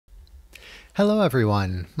Hello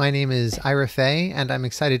everyone, my name is Ira Fay and I'm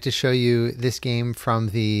excited to show you this game from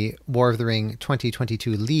the War of the Ring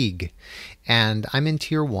 2022 League. And I'm in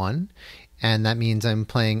Tier 1, and that means I'm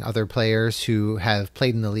playing other players who have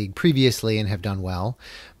played in the league previously and have done well.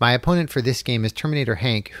 My opponent for this game is Terminator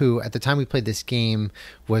Hank, who at the time we played this game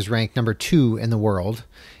was ranked number 2 in the world,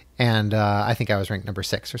 and I think I was ranked number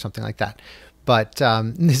 6 or something like that. But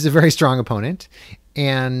this is a very strong opponent.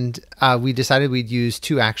 And we decided we'd use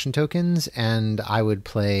 2 action tokens, and I would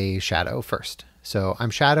play Shadow first. So I'm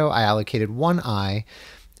Shadow, I allocated 1 eye,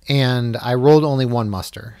 and I rolled only 1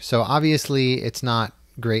 muster. So obviously it's not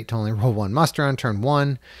great to only roll 1 muster on turn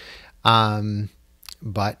 1,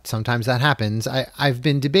 but sometimes that happens. I've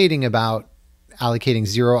been debating about allocating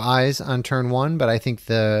 0 eyes on turn 1, but I think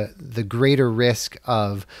the greater risk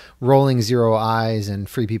of rolling 0 eyes and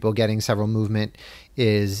free people getting several movement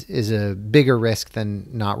is a bigger risk than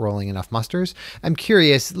not rolling enough musters. I'm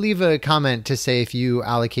curious, leave a comment to say if you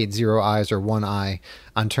allocate 0 eyes or 1 eye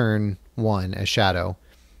on turn 1 as Shadow,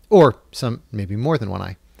 or maybe more than 1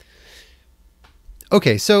 eye.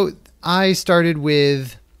 Okay, so I started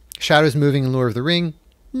with Shadows Moving and Lure of the Ring.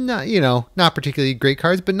 Not particularly great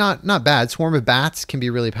cards, but not bad. Swarm of Bats can be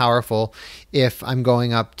really powerful if I'm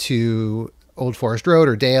going up to Old Forest Road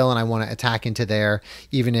or Dale and I want to attack into there.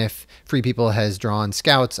 Even if Free People has drawn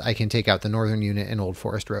scouts, I can take out the northern unit in Old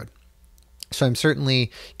Forest Road. So I'm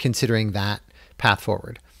certainly considering that path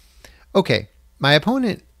forward. Okay, my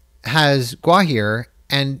opponent has Gwahir,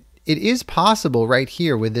 and it is possible right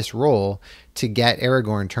here with this roll to get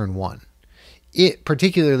Aragorn turn 1.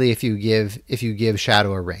 Particularly if you give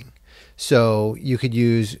Shadow a ring. So you could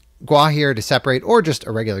use Gwahir to separate, or just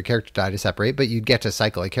a regular character die to separate, but you'd get to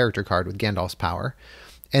cycle a character card with Gandalf's power,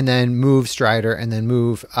 and then move Strider, and then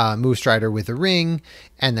move Strider with the ring,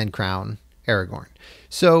 and then crown Aragorn.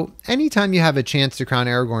 So anytime you have a chance to crown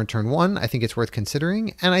Aragorn turn 1, I think it's worth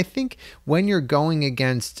considering. And I think when you're going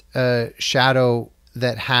against a Shadow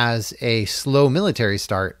that has a slow military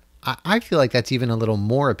start, I feel like that's even a little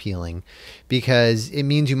more appealing, because it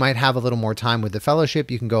means you might have a little more time with the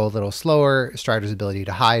Fellowship. You can go a little slower. Strider's ability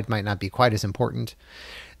to hide might not be quite as important.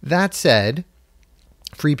 That said,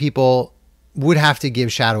 Free People would have to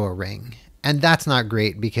give Shadow a ring, and that's not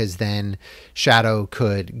great, because then Shadow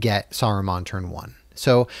could get Saruman turn 1.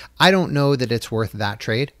 So I don't know that it's worth that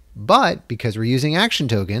trade, but because we're using action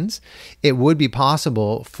tokens, it would be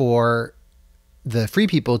possible for the Free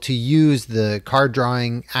People to use the card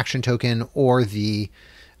drawing action token, or the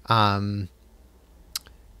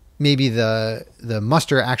maybe the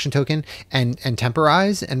muster action token, and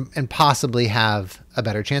temporize and possibly have a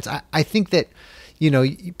better chance. I think that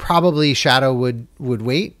probably Shadow would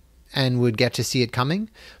wait and would get to see it coming,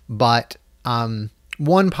 but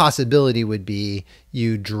one possibility would be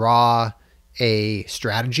you draw a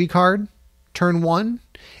strategy card turn 1,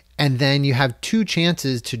 and then you have 2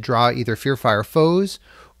 chances to draw either Fearfire Foes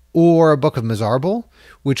or a Book of Mizarble,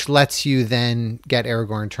 which lets you then get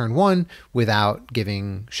Aragorn turn 1 without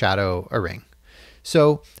giving Shadow a ring.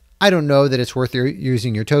 So I don't know that it's worth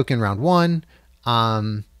using your token round 1,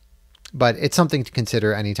 but it's something to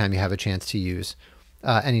consider anytime you have a chance to use,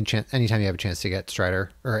 anytime you have a chance to get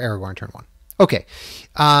Strider or Aragorn turn 1. Okay,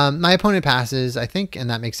 my opponent passes, I think, and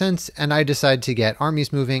that makes sense, and I decide to get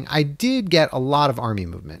armies moving. I did get a lot of army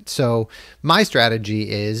movement, so my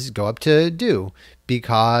strategy is go up to Dew,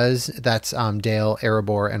 because that's Dale,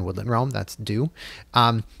 Erebor, and Woodland Realm. That's Dew.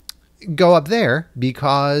 Go up there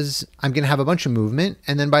because I'm going to have a bunch of movement,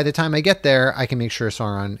 and then by the time I get there, I can make sure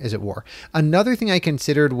Sauron is at war. Another thing I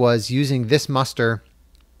considered was using this muster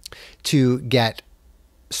to get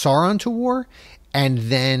Sauron to war, and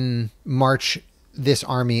then march this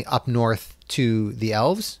army up north to the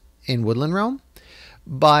elves in Woodland Realm.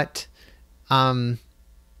 But I'm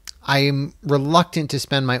reluctant to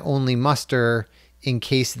spend my only muster in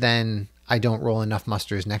case then I don't roll enough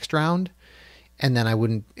musters next round, and then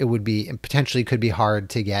it would be potentially could be hard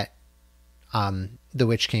to get the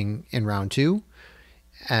Witch King in round 2,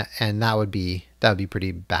 and that would be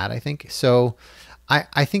pretty bad, I think. So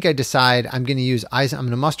I think I decide I'm going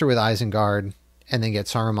to muster with Isengard, and then get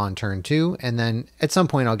Saruman turn 2, and then at some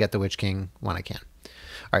point I'll get the Witch King when I can.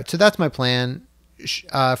 All right, so that's my plan.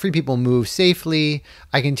 Free People move safely.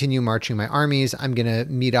 I continue marching my armies. I'm going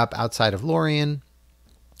to meet up outside of Lorien,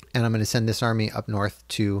 and I'm going to send this army up north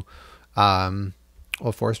to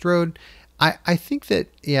Old Forest Road. I think that,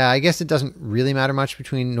 yeah, I guess it doesn't really matter much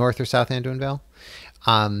between North or South Anduin Vale.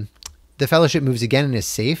 The Fellowship moves again and is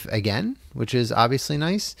safe again, which is obviously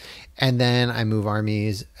nice. And then I move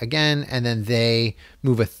armies again, and then they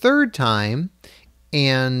move a third time,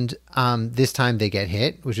 And this time they get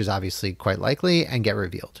hit, which is obviously quite likely, and get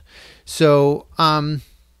revealed. So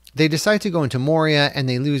they decide to go into Moria, and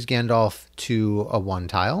they lose Gandalf to a 1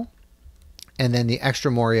 tile. And then the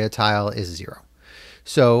extra Moria tile is 0.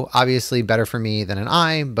 So obviously better for me than an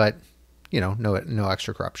eye, but no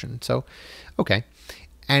extra corruption. So, okay.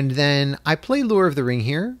 And then I play Lure of the Ring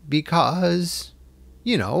here because,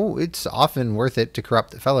 it's often worth it to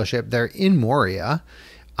corrupt the Fellowship. They're in Moria.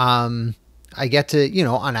 I get to,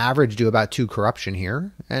 on average do about 2 corruption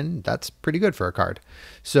here, and that's pretty good for a card.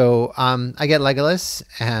 So I get Legolas,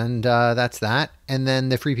 and that's that. And then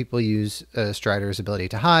the free people use Strider's ability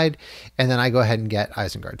to hide, and then I go ahead and get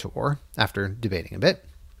Isengard to War after debating a bit.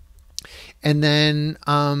 And then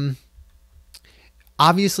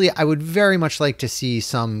obviously I would very much like to see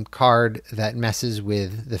some card that messes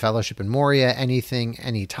with the Fellowship in Moria, any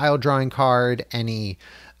tile drawing card, any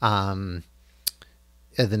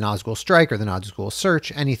the Nazgul Strike or the Nazgul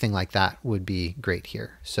Search, anything like that would be great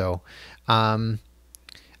here. So I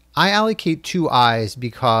allocate 2 eyes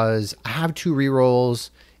because I have 2 rerolls.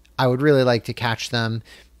 I would really like to catch them.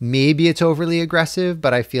 Maybe it's overly aggressive,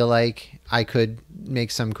 but I feel like I could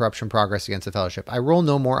make some corruption progress against the Fellowship. I roll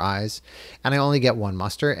no more eyes, and I only get 1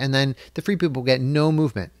 muster, and then the free people get no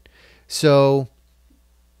movement. So,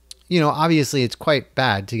 obviously it's quite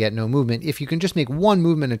bad to get no movement. If you can just make 1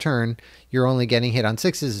 movement a turn, you're only getting hit on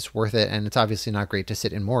 6s. It's worth it, and it's obviously not great to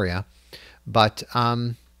sit in Moria. But,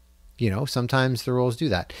 sometimes the rolls do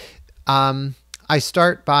that. I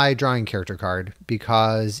start by drawing character card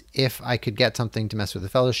because if I could get something to mess with the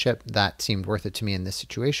Fellowship, that seemed worth it to me in this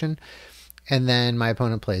situation. And then my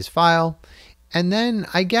opponent plays File. And then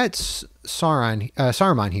I get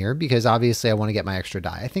Saruman here because obviously I want to get my extra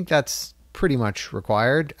die. I think that's pretty much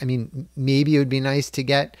required. I mean, maybe it would be nice to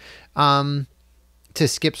get to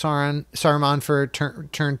skip Saruman for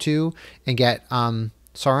turn 2 and get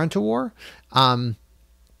Sauron to War.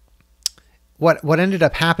 What ended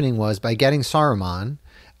up happening was by getting Saruman,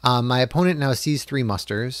 my opponent now sees 3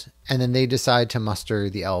 musters, and then they decide to muster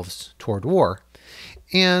the elves toward war.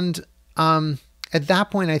 And at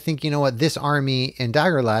that point, I think, this army in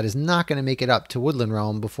Daggerlad is not going to make it up to Woodland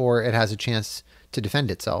Realm before it has a chance to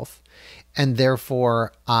defend itself. And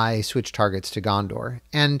therefore, I switch targets to Gondor.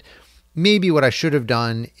 And maybe what I should have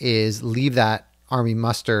done is leave that army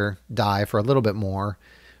muster die for a little bit more,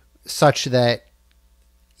 such that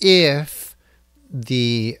if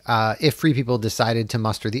free people decided to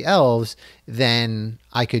muster the elves, then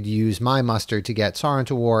I could use my muster to get Sauron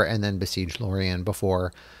to War and then besiege Lorien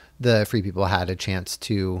before the free people had a chance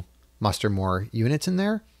to muster more units in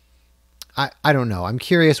there. I don't know. I'm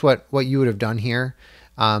curious what you would have done here.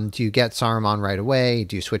 Do you get Saruman right away?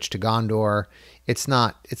 Do you switch to Gondor? It's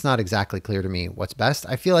not exactly clear to me what's best.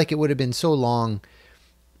 I feel like it would have been so long.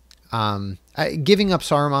 Giving up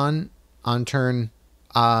Saruman on turn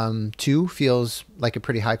 2 feels like a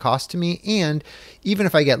pretty high cost to me. And even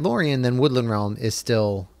if I get Lorien, then Woodland Realm is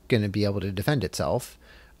still going to be able to defend itself.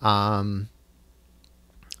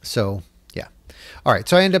 So yeah. All right.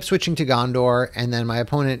 So I end up switching to Gondor, and then my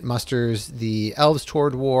opponent musters the elves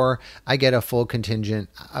toward war. I get a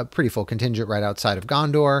pretty full contingent right outside of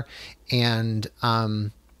Gondor, and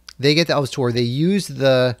they get the elves toward war. They use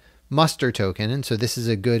the muster token, and so this is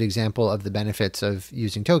a good example of the benefits of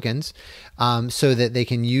using tokens, so that they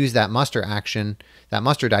can use that muster action, that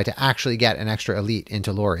muster die, to actually get an extra elite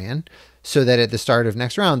into Lorien, so that at the start of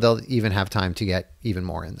next round they'll even have time to get even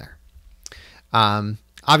more in there.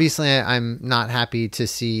 Obviously, I'm not happy to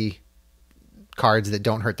see cards that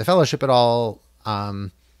don't hurt the Fellowship at all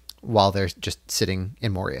while they're just sitting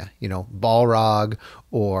in Moria. Balrog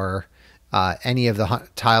or any of the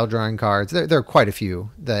tile drawing cards. There are quite a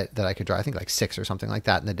few that I could draw. I think like 6 or something like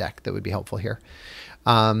that in the deck that would be helpful here.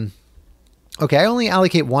 Okay, I only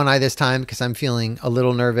allocate 1 eye this time because I'm feeling a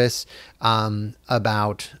little nervous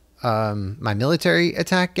about my military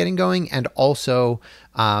attack getting going, and also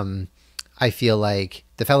I feel like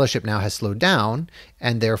the Fellowship now has slowed down,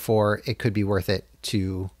 and therefore it could be worth it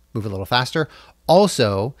to move a little faster.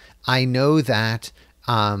 Also, I know that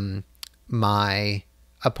my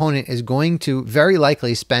opponent is going to very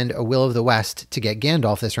likely spend a Will of the West to get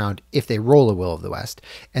Gandalf this round if they roll a Will of the West,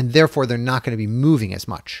 and therefore they're not going to be moving as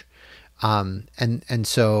much. And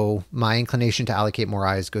so my inclination to allocate more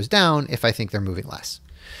eyes goes down if I think they're moving less.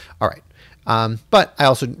 All right. But I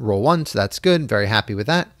also roll 1, so that's good. Very happy with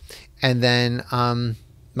that. And then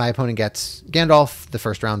my opponent gets Gandalf the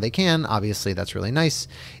first round they can. Obviously, that's really nice.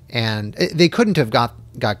 And they couldn't have got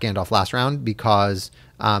Gandalf last round because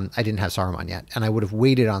I didn't have Saruman yet. And I would have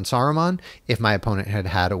waited on Saruman if my opponent had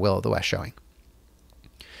had a Will of the West showing.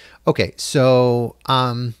 Okay, so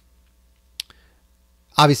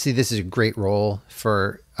Obviously, this is a great roll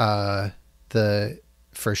for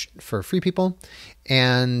for free people,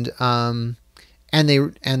 and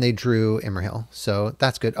they drew Immerhill, so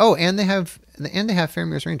that's good. Oh, and they have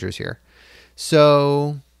Faramir's Rangers here,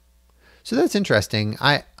 so that's interesting.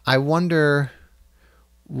 I wonder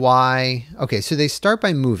why. Okay, so they start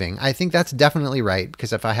by moving. I think that's definitely right,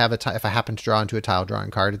 because if I happen to draw into a tile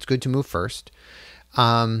drawing card, it's good to move first.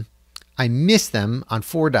 I miss them on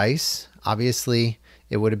 4 dice. Obviously,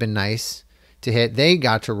 it would have been nice to hit. They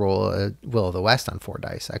got to roll a Will of the West on 4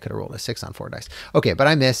 dice. I could have rolled a 6 on 4 dice. Okay, but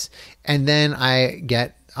I miss. And then I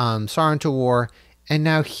get Sorrow and Toil, and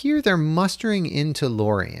now here they're mustering into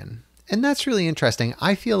Lorien. And that's really interesting.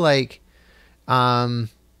 I feel like I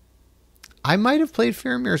might have played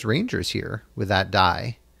Faramir's Rangers here with that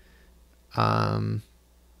die. Because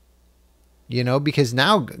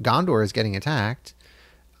now Gondor is getting attacked.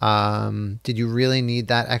 Did you really need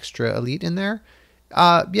that extra elite in there?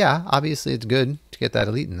 Yeah, obviously it's good to get that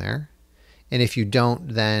elite in there. And if you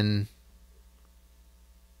don't, then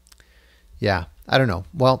yeah, I don't know.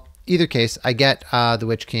 Well, either case, I get the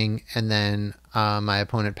Witch King, and then my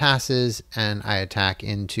opponent passes, and I attack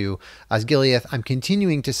into Osgiliath. I'm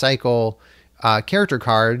continuing to cycle character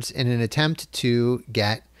cards in an attempt to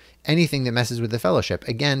get anything that messes with the Fellowship.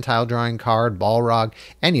 Again, tile drawing card, Balrog,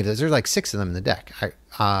 any of those. There's like 6 of them in the deck.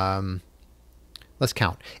 Let's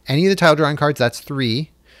count. Any of the tile drawing cards, that's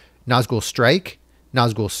 3. Nazgul Strike,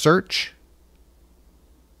 Nazgul Search,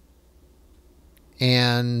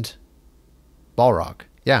 and Balrog.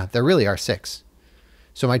 Yeah, there really are 6.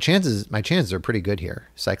 So my chances are pretty good here,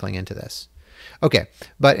 cycling into this. Okay,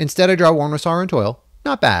 but instead I draw Worn with Sorrow and Toil.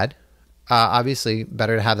 Not bad. Obviously,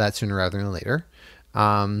 better to have that sooner rather than later.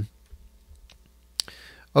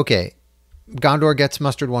 Okay, Gondor gets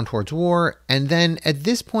mustered 1 towards war, and then at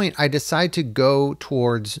this point I decide to go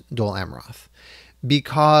towards Dol Amroth,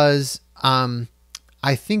 because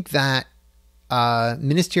I think that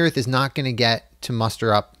Minas Tirith is not going to get to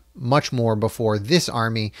muster up much more before this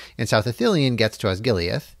army in South Ithilien gets to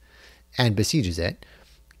Osgiliath and besieges it.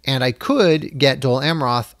 And I could get Dol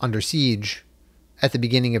Amroth under siege at the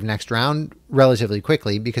beginning of next round relatively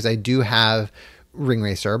quickly, because I do have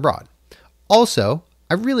Ringwraiths Abroad. Also,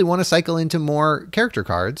 I really want to cycle into more character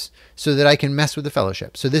cards so that I can mess with the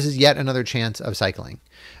Fellowship. So this is yet another chance of cycling.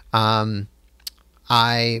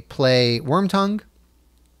 I play Wormtongue,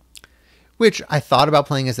 which I thought about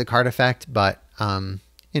playing as the card effect, but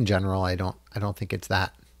in general, I don't think it's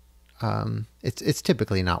that. It's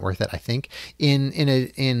typically not worth it. I think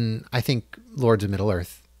in I think Lords of Middle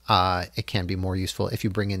Earth, it can be more useful if you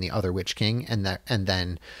bring in the other Witch King, and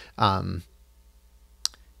then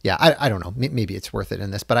yeah, I don't know. Maybe it's worth it in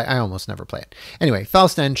this, but I almost never play it. Anyway, Foul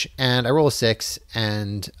Stench, and I roll a 6,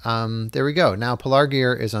 and there we go. Now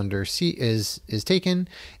Pelargir is under is taken,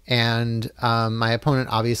 and my opponent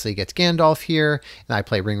obviously gets Gandalf here, and I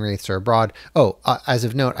play Ringwraiths Abroad. Oh, as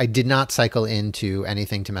of note, I did not cycle into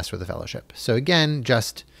anything to mess with the Fellowship. So again,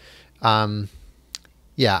 just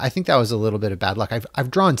yeah, I think that was a little bit of bad luck. I've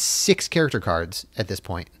drawn 6 character cards at this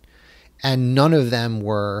point, and none of them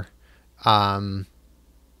were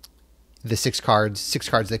the 6 cards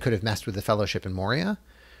that could have messed with the Fellowship in Moria.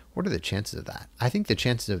 What are the chances of that? I think the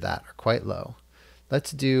chances of that are quite low.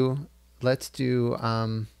 Let's do math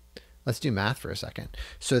for a second.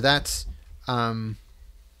 So that's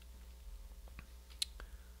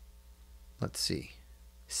let's see,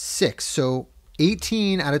 6. So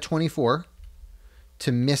 18 out of 24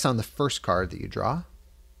 to miss on the first card that you draw,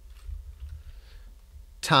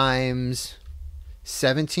 times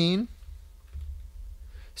 17.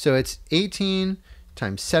 So it's 18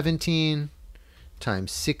 times 17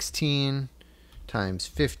 times 16 times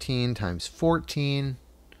 15 times 14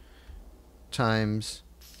 times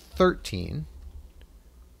 13,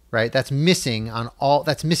 right? That's missing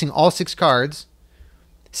all 6 cards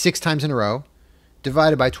 6 times in a row,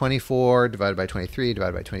 divided by 24, divided by 23,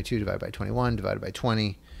 divided by 22, divided by 21, divided by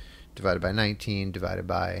 20, divided by 19, divided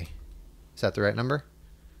by, is that the right number?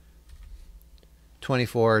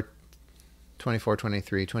 24,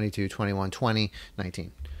 23, 22, 21, 20,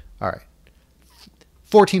 19. All right.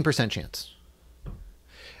 14% chance.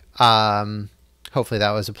 Hopefully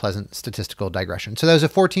that was a pleasant statistical digression. So that was a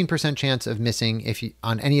 14% chance of missing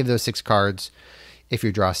on any of those 6 cards if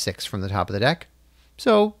you draw 6 from the top of the deck.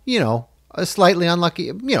 So, a slightly unlucky,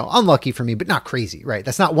 unlucky for me, but not crazy, right?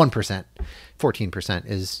 That's not 1%. 14%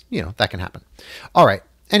 is, that can happen. All right.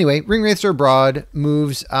 Anyway, Ringwraiths Abroad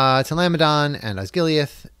moves to Lamadon and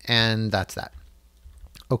Osgiliath, and that's that.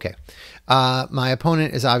 Okay. My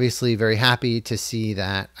opponent is obviously very happy to see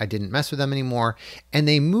that I didn't mess with them anymore, and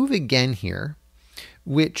they move again here,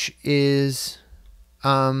 which is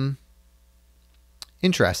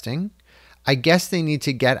interesting. I guess they need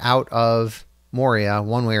to get out of Moria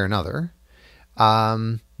one way or another.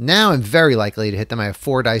 Now I'm very likely to hit them. I have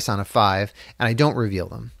 4 dice on a 5, and I don't reveal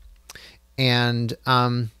them. And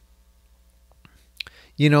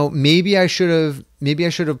maybe I should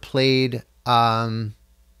have played Worn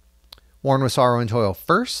with Sorrow and Toil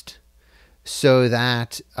first, so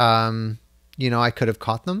that I could have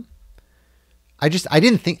caught them. I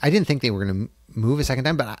didn't think they were going to move a second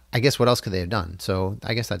time, but I guess what else could they have done? So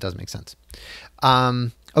I guess that does make sense.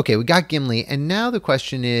 Okay, we got Gimli, and now the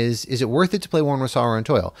question is it worth it to play Worn with Sorrow and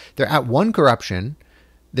Toil? They're at 1 corruption.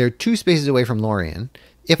 They're 2 spaces away from Lorien.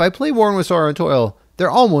 If I play Worn with Sorrow and Toil, they're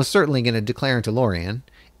almost certainly going to declare into Lorien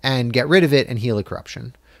and get rid of it and heal a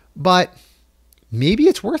corruption. But maybe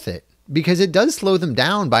it's worth it, because it does slow them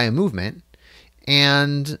down by a movement,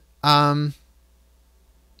 and that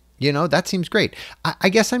seems great. I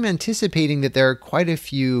guess I'm anticipating that there are quite a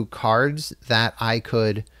few cards that I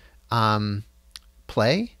could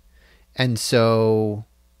play. And so,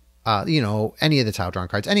 any of the tile drawn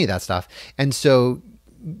cards, any of that stuff. And so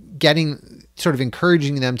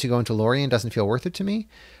encouraging them to go into Lorien doesn't feel worth it to me.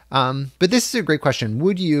 But this is a great question.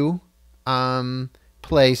 Would you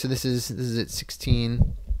play, so this is at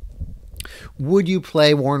 16. Would you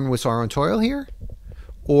play Worn with Sorrow and Toil here,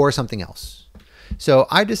 or something else? So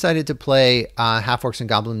I decided to play half-orcs and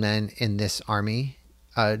goblin men in this army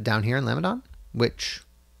down here in Lamedon, which,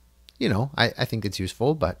 I think it's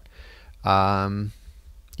useful, but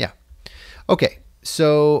yeah. Okay,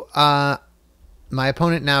 so my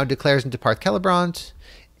opponent now declares into Parth Celebrant,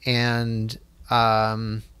 and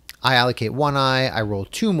I allocate 1 eye, I roll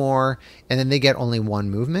 2 more, and then they get only 1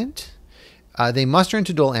 movement. They muster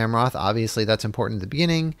into Dol Amroth. Obviously, that's important at the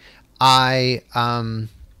beginning. I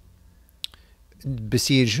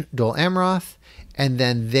besiege Dol Amroth, and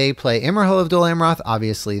then they play Imrahil of Dol Amroth.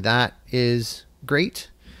 Obviously, that is great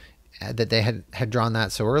that they had drawn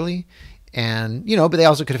that so early. And, but they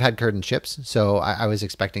also could have had Curtain Ships, so I was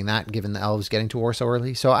expecting that, given the elves getting to war so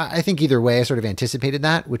early. So I think either way, I sort of anticipated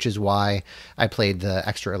that, which is why I played the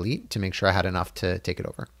extra elite, to make sure I had enough to take it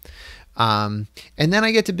over. And then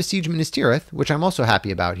I get to besiege Minas Tirith, which I'm also happy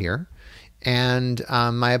about here. And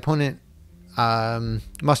my opponent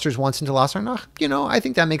musters once into Las Arnach. I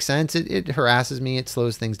think that makes sense. It harasses me. It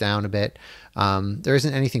slows things down a bit. There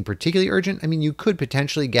isn't anything particularly urgent. I mean, you could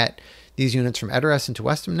potentially get these units from Edoras into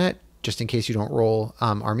Westamnet, just in case you don't roll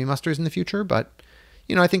army musters in the future. But,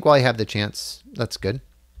 I think while I have the chance, that's good.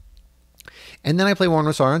 And then I play Worn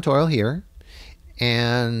with Sorrow and Toil here,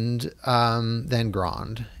 and then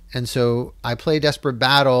Grond. And so I play Desperate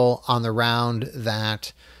Battle on the round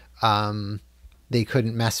that they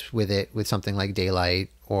couldn't mess with it with something like Daylight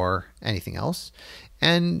or anything else.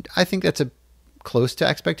 And I think that's close to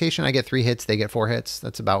expectation. I get 3 hits, they get 4 hits.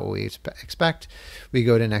 That's about what we expect. We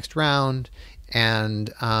go to next round,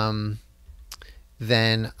 and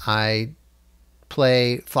then I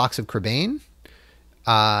play Flocks of Crebain.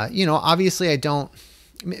 Obviously I don't...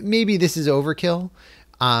 Maybe this is overkill.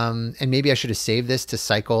 And maybe I should have saved this to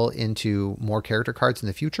cycle into more character cards in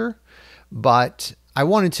the future. But I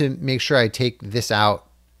wanted to make sure I take this out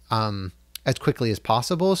as quickly as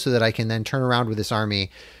possible, so that I can then turn around with this army,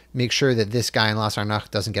 make sure that this guy in Las Arnach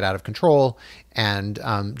doesn't get out of control, and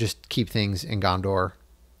just keep things in Gondor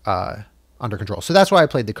under control. So that's why I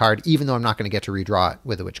played the card, even though I'm not going to get to redraw it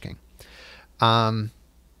with the Witch King.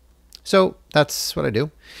 So that's what I do.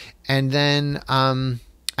 And then I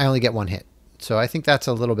only get 1 hit. So I think that's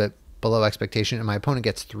a little bit below expectation, and my opponent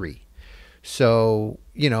gets 3. So,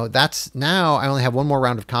 that's now I only have 1 more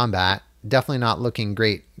round of combat. Definitely not looking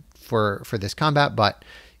great for this combat, but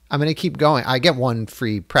I'm going to keep going. I get 1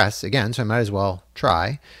 free press again, so I might as well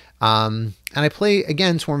try. And I play,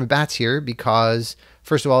 again, Swarm of Bats here because,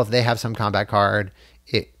 first of all, if they have some combat card,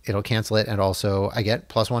 it'll cancel it, and also I get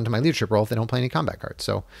 +1 to my leadership roll if they don't play any combat cards.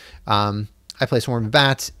 So I play Swarm of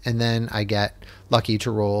Bats, and then I get lucky to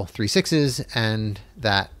roll 3 6s, and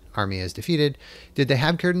that army is defeated. Did they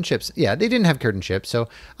have Curtain Ships? Yeah, they didn't have Curtain Ships, so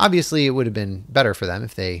obviously it would have been better for them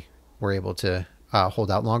if they were able to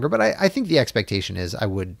hold out longer. But I think the expectation is I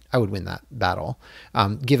would win that battle,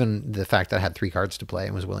 given the fact that I had 3 cards to play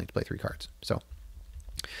and was willing to play 3 cards. So,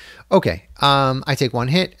 okay, I take 1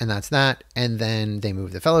 hit, and that's that. And then they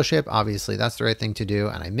move the Fellowship. Obviously, that's the right thing to do.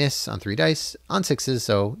 And I miss on 3 dice on 6s,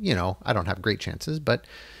 so I don't have great chances, but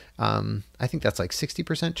I think that's like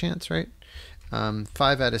 60% chance, right?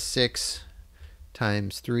 5 out of 6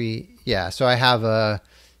 times 3. Yeah, so I have a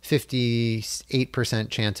 58%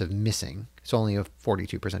 chance of missing. It's only a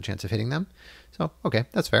 42% chance of hitting them. So, okay,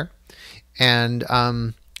 that's fair. And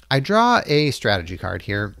I draw a strategy card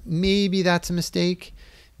here. Maybe that's a mistake.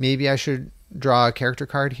 maybe I should draw a character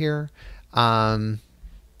card here.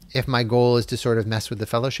 If my goal is to sort of mess with the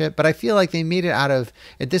Fellowship. But I feel like they made it out of,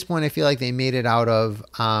 at this point, I feel like they made it out of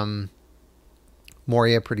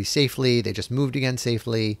Moria pretty safely. They just moved again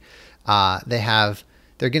safely. They're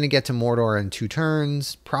going to get to Mordor in 2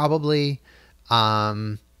 turns, probably.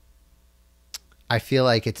 I feel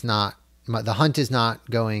like the hunt is not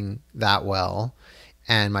going that well.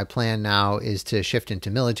 And my plan now is to shift into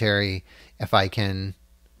military if I can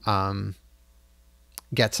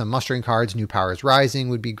get some mustering cards. New Powers Rising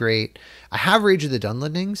would be great. I have Rage of the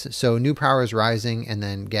Dunlendings, so New Powers Rising and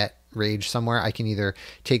then get Rage somewhere. I can either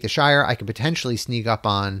take the Shire. I could potentially sneak up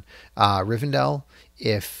on Rivendell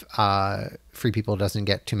if Free People doesn't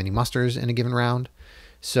get too many musters in a given round.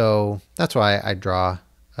 So that's why I draw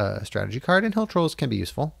a strategy card, and Hill Trolls can be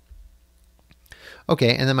useful.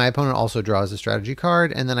 Okay, and then my opponent also draws a strategy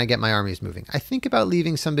card, and then I get my armies moving. I think about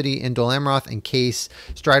leaving somebody in Dol Amroth in case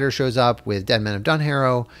Strider shows up with Dead Men of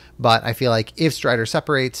Dunharrow, but I feel like if Strider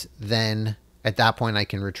separates, then at that point I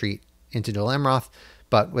can retreat into Dol Amroth,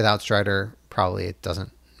 but without Strider, probably it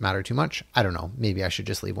doesn't matter too much. I don't know, maybe I should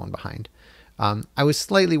just leave one behind. I was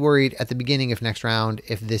slightly worried at the beginning of next round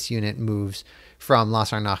if this unit moves from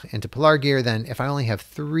Las Arnach into Pelargir, then if I only have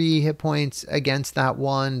 3 hit points against that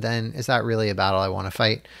one, then is that really a battle I want to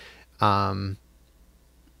fight? And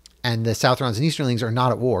the Southrons and Easterlings are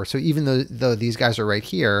not at war. So even though these guys are right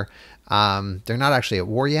here, they're not actually at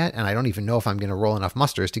war yet. And I don't even know if I'm going to roll enough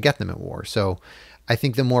musters to get them at war. So I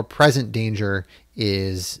think the more present danger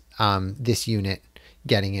is this unit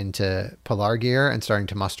getting into Pelargir and starting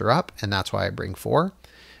to muster up. And that's why I bring 4.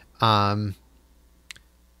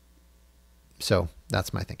 So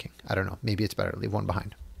that's my thinking. I don't know. Maybe it's better to leave one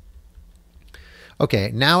behind.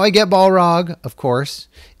 Okay, now I get Balrog, of course,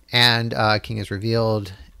 and King is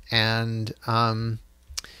revealed. And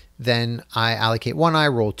then I allocate 1 eye,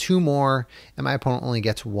 roll 2 more, and my opponent only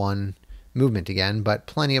gets 1 movement again, but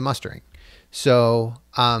plenty of mustering. So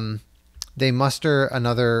they muster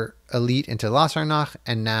another elite into Las Arnach,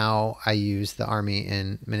 and now I use the army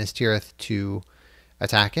in Minas Tirith to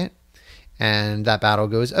attack it. And that battle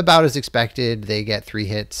goes about as expected. They get 3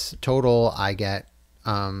 hits total. I get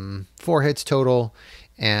 4 hits total.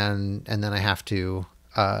 And then I have to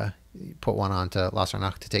put 1 onto Las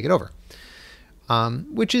Arnach to take it over.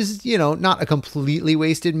 Which is, not a completely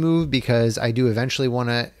wasted move, because I do eventually want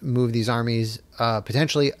to move these armies,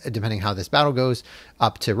 potentially, depending how this battle goes,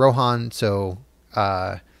 up to Rohan. So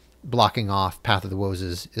blocking off Path of the Woes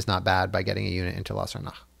is not bad by getting a unit into Las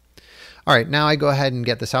Arnach. All right, now I go ahead and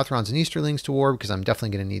get the Southrons and Easterlings to war, because I'm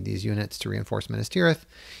definitely going to need these units to reinforce Minas Tirith.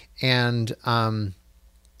 And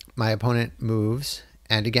my opponent moves,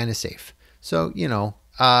 and again is safe. So,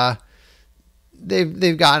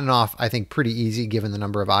 they've gotten off, I think, pretty easy given the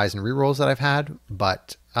number of eyes and rerolls that I've had,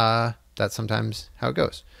 but that's sometimes how it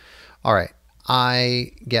goes. All right,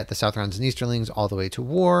 I get the Southrons and Easterlings all the way to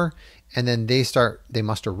war, and then they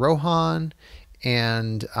muster Rohan,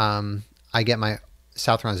 and I get my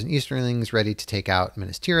Southrons and Easterlings ready to take out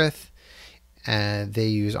Minas Tirith, and they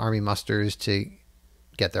use army musters to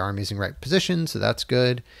get their armies in right position, so that's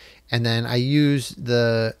good. And then I use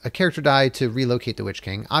a character die to relocate the Witch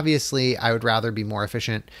King. Obviously, I would rather be more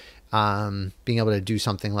efficient, being able to do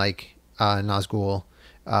something like Nazgul,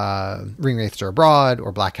 Ringwraiths Are Abroad,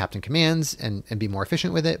 or Black Captain Commands, and be more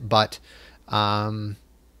efficient with it. But, that's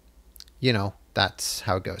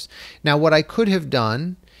how it goes. Now, what I could have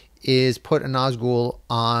done is put a Nazgul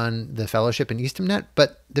on the Fellowship in Eastamnet,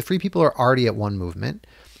 but the Free People are already at 1 movement.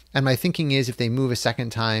 And my thinking is if they move a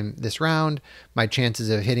second time this round, my chances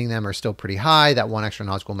of hitting them are still pretty high. That 1 extra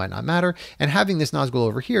Nazgul might not matter. And having this Nazgul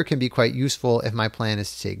over here can be quite useful if my plan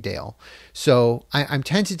is to take Dale. So I'm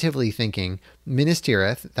tentatively thinking Minas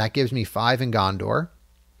Tirith, that gives me 5 in Gondor,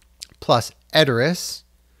 plus Edoras,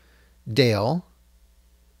 Dale,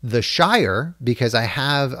 the Shire, because I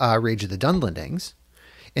have Rage of the Dunlendings.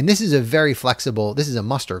 And this is a very flexible, this is a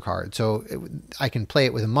muster card. So I can play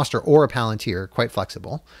it with a muster or a Palantir, quite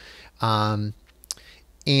flexible. And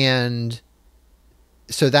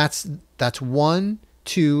so that's 1,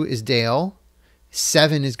 2 is Dale,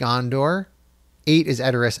 7 is Gondor, 8 is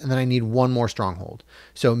Edoras, and then I need 1 more stronghold.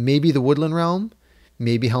 So maybe the Woodland Realm,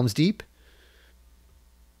 maybe Helm's Deep.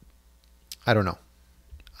 I don't know.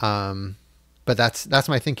 But that's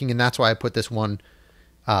my thinking, and that's why I put this 1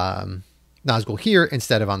 Nazgul here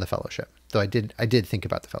instead of on the Fellowship. Though I did think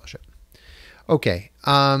about the Fellowship. Okay.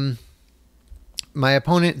 My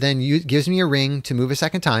opponent then gives me a ring to move a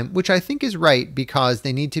second time, which I think is right because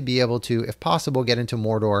they need to be able to, if possible, get into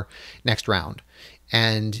Mordor next round.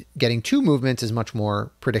 And getting 2 movements is much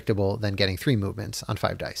more predictable than getting 3 movements on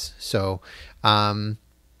 5 dice. So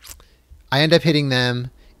I end up hitting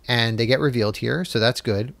them and they get revealed here, so that's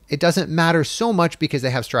good. It doesn't matter so much because they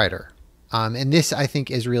have Strider. And this, I think,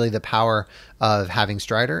 is really the power of having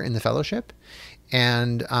Strider in the Fellowship.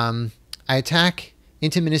 And I attack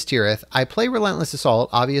into Minas Tirith. I play Relentless Assault,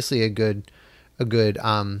 obviously a good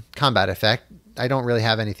combat effect. I don't really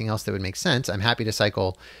have anything else that would make sense. I'm happy to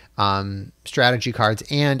cycle strategy cards,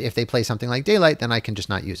 and if they play something like Daylight, then I can just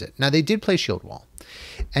not use it. Now, they did play Shield Wall.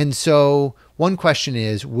 And so one question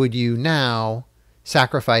is, would you now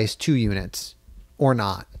sacrifice 2 units or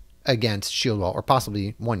not against Shield Wall, or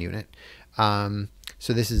possibly 1 unit?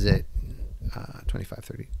 So this is at 25,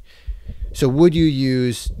 30. So would you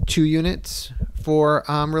use 2 units for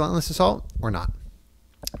Relentless Assault or not?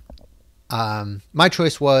 My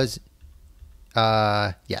choice was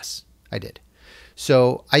yes, I did.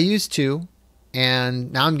 So I used 2,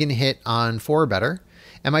 and now I'm going to hit on 4 or better.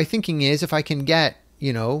 And my thinking is, if I can get,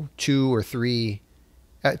 2 or 3,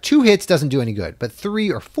 2 hits doesn't do any good, but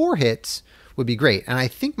 3 or 4 hits would be great. And I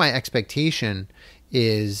think my expectation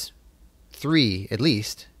is 3 at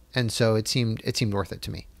least. And so it seemed worth it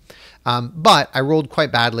to me. But I rolled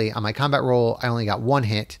quite badly on my combat roll. I only got 1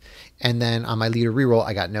 hit. And then on my leader reroll,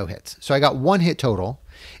 I got no hits. So I got 1 hit total.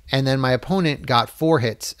 And then my opponent got 4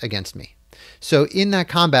 hits against me. So in that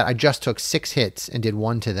combat, I just took 6 hits and did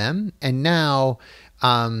 1 to them. And now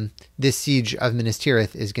this Siege of Minas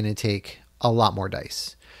Tirith is going to take a lot more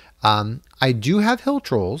dice. I do have Hill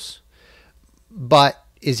Trolls, but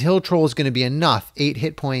is Hill Trolls going to be enough? 8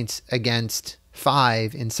 hit points against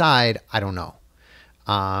 5 inside? I don't know.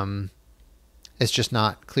 It's just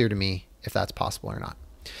not clear to me if that's possible or not.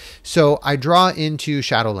 So I draw into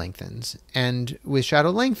Shadow Lengthens. And with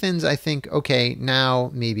Shadow Lengthens, I think, okay,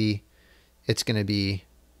 now maybe it's going to be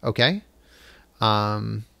okay.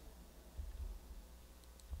 All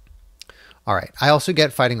right. I also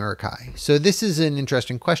get Fighting Uruk-hai. So this is an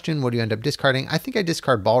interesting question. What do you end up discarding? I think I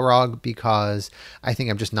discard Balrog because I think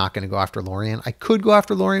I'm just not going to go after Lorien. I could go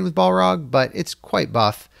after Lorien with Balrog, but it's quite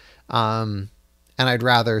buff. And I'd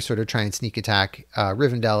rather sort of try and sneak attack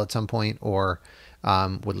Rivendell at some point, or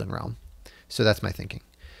Woodland Realm. So that's my thinking.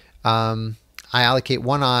 I allocate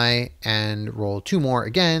 1 eye and roll 2 more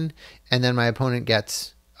again, and then my opponent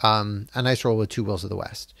gets a nice roll with 2 Wills of the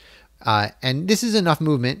West. And this is enough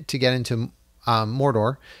movement to get into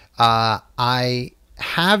Mordor. I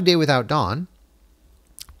have Day Without Dawn,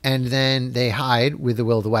 and then they hide with the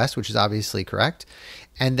Will of the West, which is obviously correct.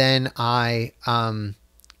 And then I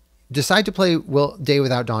decide to play Day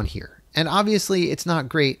Without Dawn here. And obviously it's not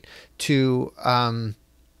great to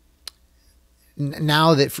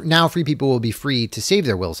now free people will be free to save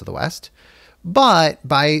their Wills of the West. But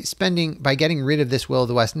by getting rid of this Will of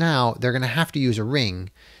the West now, they're going to have to use a ring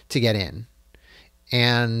to get in.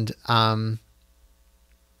 And I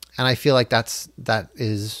feel like that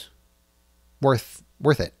is worth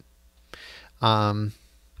it.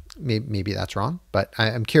 Maybe that's wrong, but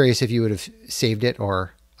I'm curious if you would have saved it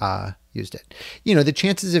or used it. The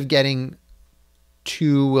chances of getting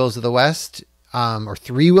 2 Wills of the West or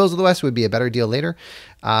 3 Wills of the West would be a better deal later.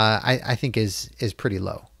 I think is pretty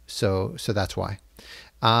low. So that's why.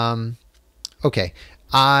 Okay.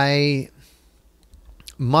 I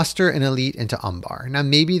muster an elite into Umbar. Now,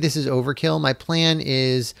 maybe this is overkill. My plan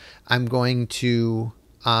is I'm going to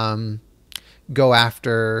go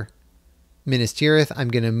after Minas Tirith. I'm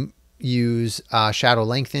going to use Shadow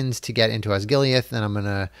Lengthens to get into Osgiliath. Then I'm going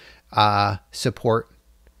to support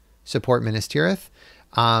Minas Tirith.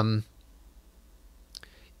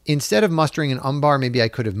 Instead of mustering an Umbar, maybe I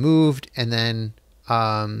could have moved and then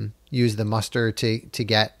use the muster to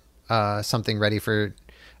get something ready for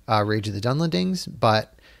Rage of the Dunlendings.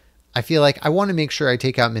 But I feel like I want to make sure I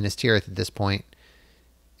take out Minas Tirith at this point,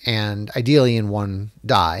 and ideally in 1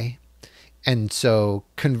 die. And so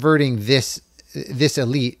converting this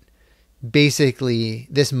elite, basically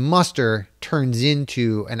this muster turns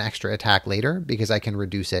into an extra attack later because I can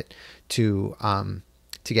reduce it to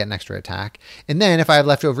get an extra attack. And then if I have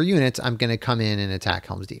leftover units, I'm going to come in and attack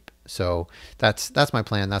Helm's Deep. So that's my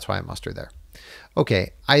plan. That's why I muster there.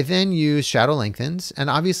 Okay. I then use Shadow Lengthens, and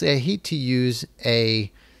obviously I hate to use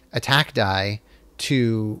a attack die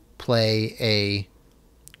to play a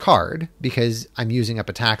card because I'm using up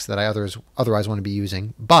attacks that I otherwise want to be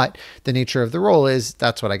using. But the nature of the roll is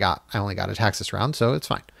that's what I got. I only got attacks this round, so it's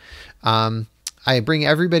fine. I bring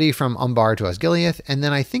everybody from Umbar to Osgiliath, and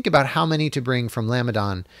then I think about how many to bring from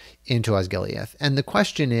Lamadan into Osgiliath. And the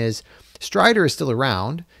question is, Strider is still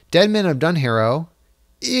around. Dead Men of Dunharrow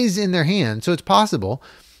is in their hand, so it's possible.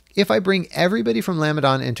 If I bring everybody from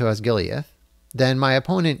Lamadan into Osgiliath, then my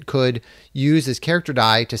opponent could use this character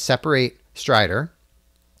die to separate Strider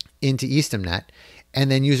into Eastamnet,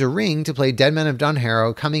 and then use a ring to play Dead Men of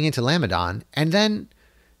Dunharrow coming into Lamadon. And then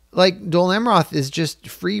like Dol Amroth is just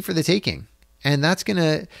free for the taking. And that's going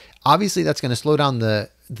to slow down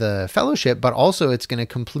the fellowship, but also it's going to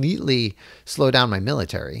completely slow down my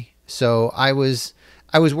military. So I was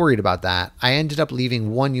worried about that. I ended up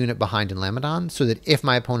leaving one unit behind in Lamadon so that if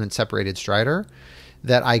my opponent separated Strider,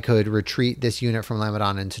 that I could retreat this unit from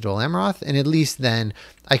Lamadon into Dol Amroth, and at least then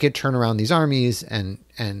I could turn around these armies and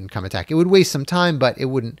come attack. It would waste some time, but it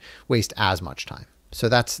wouldn't waste as much time. So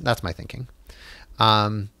that's my thinking.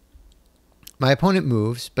 My opponent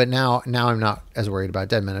moves, but now I'm not as worried about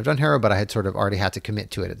Dead Men of Dunharrow, but I had sort of already had to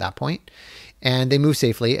commit to it at that point. And they move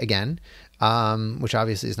safely again, which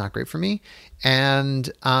obviously is not great for me.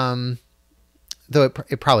 And though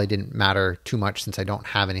it probably didn't matter too much since I don't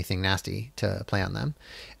have anything nasty to play on them.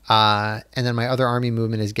 And then my other army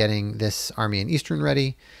movement is getting this army in Eastern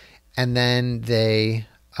ready. And then they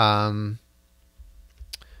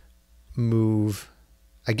move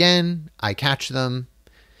again. I catch them.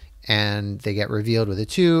 And they get revealed with a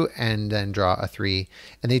 2 and then draw a 3.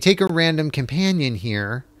 And they take a random companion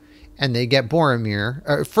here and they get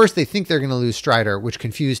Boromir. First, they think they're going to lose Strider, which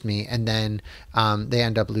confused me. And then they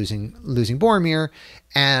end up losing Boromir.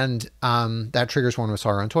 And that triggers one with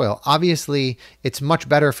Sorrow and Toil. Obviously, it's much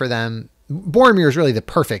better for them. Boromir is really the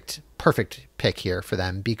perfect pick here for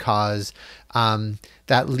them because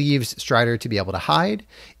that leaves Strider to be able to hide.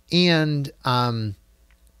 And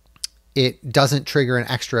it doesn't trigger an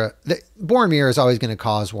extra. Boromir is always going to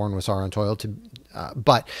cause Worn with Sorrow and Toil to,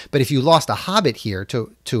 but if you lost a Hobbit here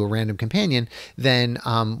to a random companion, then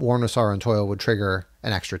Worn with Sorrow and Toil would trigger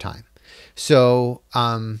an extra time. So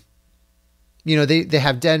they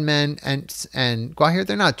have Dead Men and Gwahir.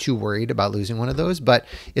 They're not too worried about losing one of those, but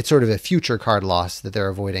it's sort of a future card loss that they're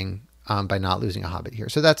avoiding by not losing a Hobbit here.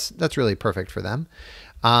 So that's really perfect for them.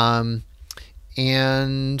 And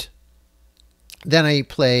then I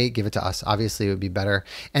play Give It to Us. Obviously, it would be better.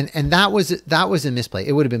 And that was a misplay.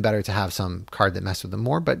 It would have been better to have some card that messed with them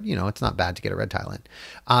more, but, it's not bad to get a red tile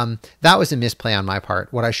in. That was a misplay on my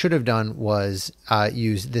part. What I should have done was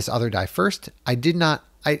use this other die first. I did not.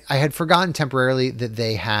 I had forgotten temporarily that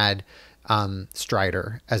they had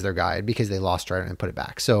Strider as their guide because they lost Strider and put it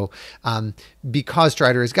back. So because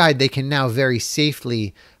Strider is guide, they can now very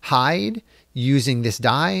safely hide using this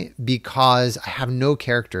die because I have no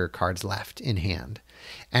character cards left in hand.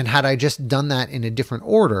 And had I just done that in a different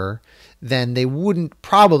order, then they wouldn't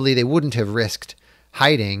have risked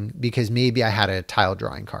hiding because maybe I had a tile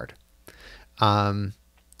drawing card.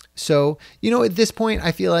 So, at this point,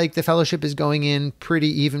 I feel like the Fellowship is going in pretty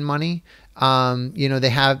even money.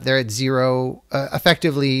 They're at zero,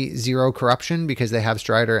 effectively zero corruption because they have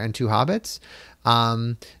Strider and 2 Hobbits.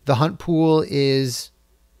 The Hunt pool is,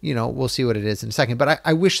 we'll see what it is in a second, but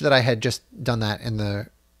I wish that I had just done that in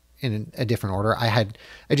a different order. I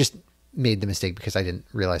just made the mistake because I didn't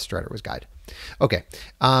realize Strider was guide. Okay.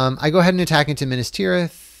 I go ahead and attack into Minas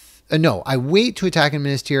Tirith. No, I wait to attack in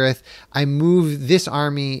Minas Tirith. I move this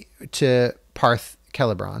army to Parth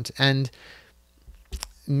Celebrant, and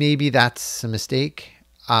maybe that's a mistake.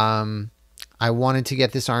 I wanted to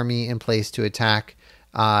get this army in place to attack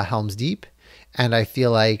Helm's Deep, and I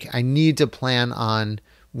feel like I need to plan on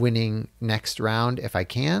winning next round if I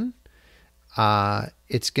can.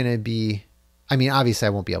 It's going to be, obviously I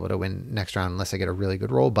won't be able to win next round unless I get a really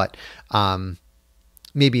good roll, but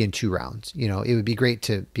maybe in 2 rounds. It would be great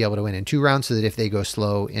to be able to win in 2 rounds so that if they go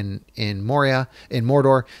slow in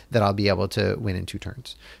Mordor, that I'll be able to win in 2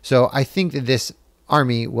 turns. So I think that this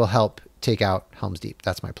army will help take out Helm's Deep.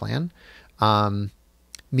 That's my plan.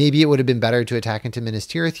 Maybe it would have been better to attack into Minas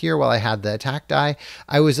Tirith here while I had the attack die.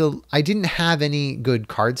 I didn't have any good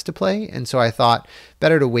cards to play, and so I thought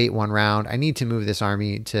better to wait 1 round. I need to move this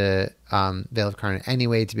army to Vale of Carnan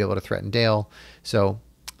anyway to be able to threaten Dale. So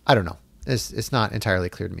I don't know. It's not entirely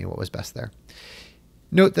clear to me what was best there.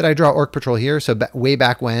 Note that I draw Orc Patrol here. So way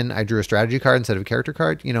back when I drew a strategy card instead of a character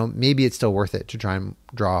card, maybe it's still worth it to try and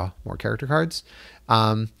draw more character cards.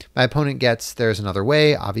 My opponent gets There's Another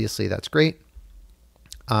Way. Obviously, that's great.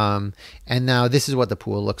 And now this is what the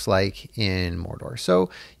pool looks like in Mordor.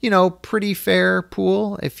 So, pretty fair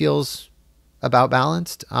pool. It feels about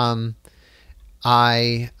balanced. I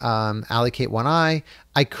allocate 1 eye.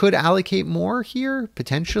 I could allocate more here,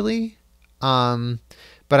 potentially.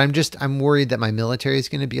 But I'm worried that my military is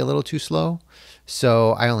going to be a little too slow.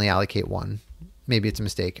 So I only allocate 1. Maybe it's a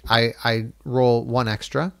mistake. I roll 1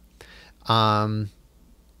 extra. And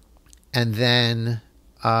then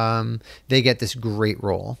they get this great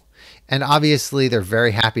roll. And obviously they're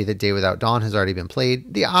very happy that Day Without Dawn has already been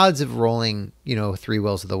played. The odds of rolling, 3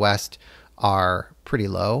 Wills of the West are pretty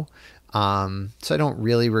low. So I don't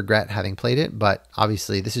really regret having played it, but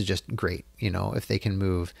obviously this is just great. You know, if they can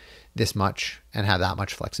move this much and have that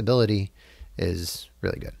much flexibility is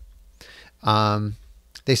really good.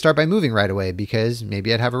 They start by moving right away because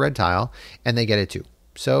maybe I'd have a red tile and they get it too.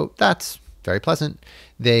 So that's very pleasant.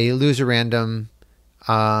 They lose a random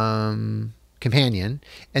companion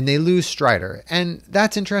and they lose Strider. And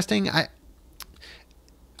that's interesting.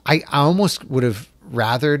 I almost would have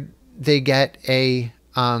rathered they get a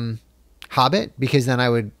Hobbit, because then I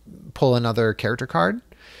would pull another character card.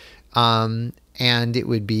 And it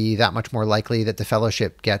would be that much more likely that the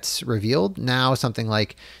Fellowship gets revealed. Now something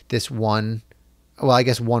like this one, well, I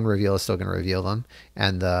guess one reveal is still going to reveal them,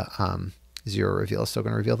 and the 0 reveal is still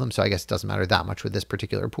going to reveal them. So I guess it doesn't matter that much with this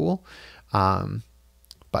particular pool.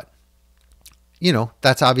 But, you know,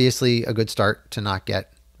 that's obviously a good start to not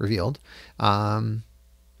get revealed.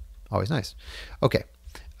 Always nice. Okay.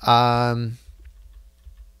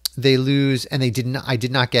 They lose, and I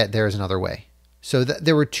did not get There Is Another Way. So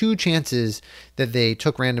there were 2 chances that they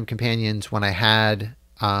took random companions when I had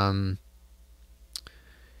Sorrow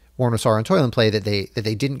and Toil in play that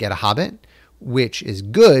they didn't get a Hobbit, which is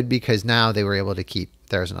good because now they were able to keep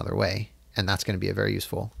There's Another Way, and that's going to be a very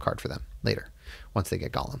useful card for them later once they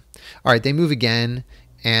get Gollum. All right, they move again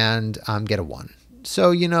and get a 1.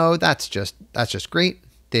 So, you know, that's just great.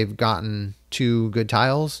 They've gotten 2 good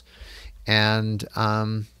tiles, and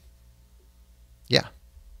yeah,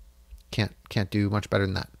 can't do much better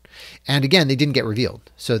than that. And again, they didn't get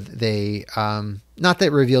revealed. So they, not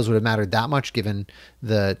that reveals would have mattered that much given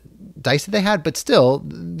the dice that they had, but still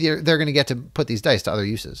they're going to get to put these dice to other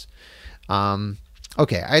uses.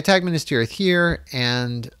 Okay. I attack Minas Tirith here,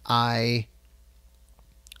 and I,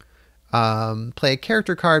 play a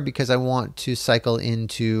character card because I want to cycle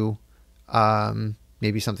into,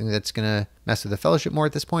 maybe something that's going to mess with the Fellowship more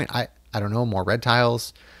at this point. I don't know, more red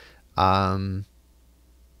tiles.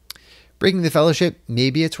 Breaking the Fellowship,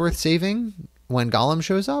 maybe it's worth saving when Gollum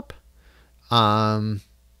shows up. I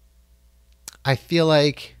feel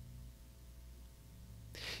like,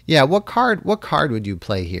 yeah, what card would you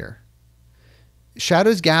play here?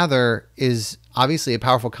 Shadows Gather is obviously a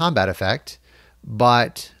powerful combat effect,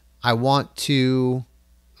 but I want to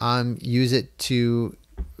use it to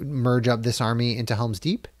merge up this army into Helm's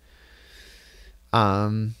Deep.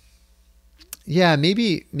 Yeah,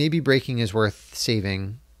 maybe breaking is worth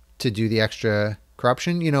saving to do the extra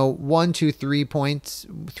corruption. You know, 1, 2, 3 points,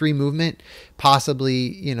 3 movement, possibly,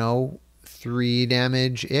 you know, 3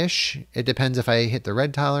 damage ish. It depends if I hit the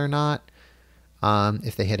red tile or not.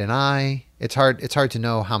 If they hit an eye, it's hard to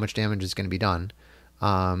know how much damage is going to be done.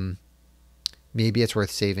 Maybe it's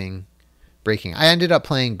worth saving breaking. I ended up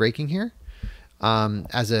playing breaking here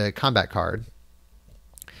as a combat card.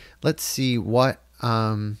 Let's see what,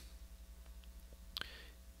 yeah,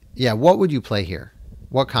 what would you play here?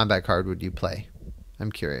 What combat card would you play?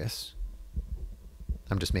 I'm curious.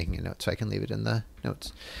 I'm just making a note so I can leave it in the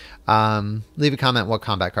notes. Leave a comment. What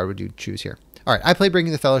combat card would you choose here? All right. I played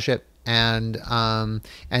Breaking the Fellowship and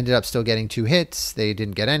ended up still getting 2 hits. They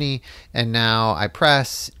didn't get any. And now I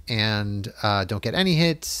press and don't get any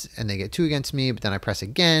hits, and they get 2 against me, but then I press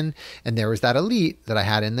again. And there was that elite that I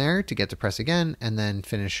had in there to get to press again and then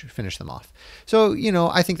finish them off. So, you know,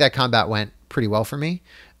 I think that combat went pretty well for me.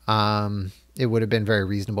 It would have been very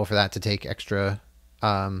reasonable for that to take extra,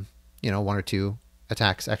 you know, 1 or 2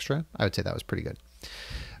 attacks extra. I would say that was pretty good.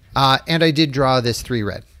 And I did draw this 3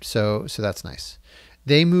 red. So that's nice.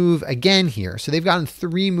 They move again here. So they've gotten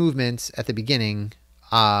 3 movements at the beginning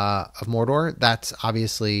of Mordor. That's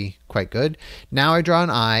obviously quite good. Now I draw an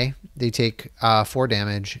eye. They take 4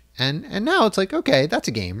 damage. And now it's like, okay, that's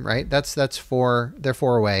a game, right? That's 4. They're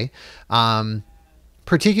 4 away.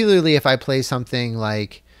 Particularly if I play something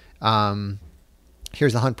like,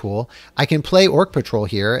 here's the hunt pool. I can play Orc Patrol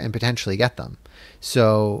here and potentially get them.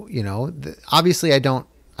 So, you know, obviously I don't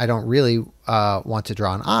really want to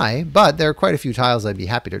draw an eye, but there are quite a few tiles I'd be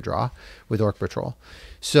happy to draw with Orc Patrol.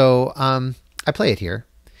 So I play it here.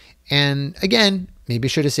 And again, maybe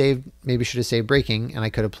should have saved breaking, and I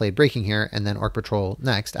could have played breaking here and then Orc Patrol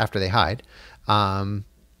next after they hide.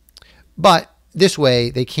 But this way,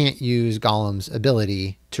 they can't use Gollum's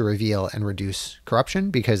ability to reveal and reduce corruption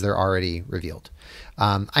because they're already revealed.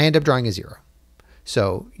 I end up drawing a 0.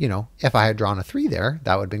 So, you know, if I had drawn a 3 there,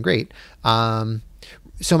 that would have been great.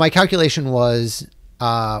 So my calculation was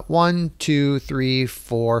 1, 2, 3,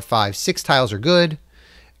 4, 5, 6 tiles are good.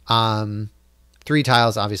 3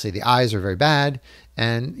 tiles, obviously the eyes are very bad.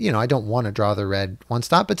 And, you know, I don't want to draw the red 1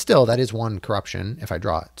 stop, but still that is 1 corruption if I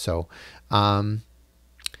draw it. So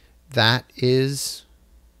that is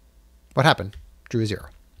what happened. Drew a 0.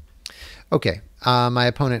 Okay, my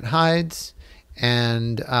opponent hides,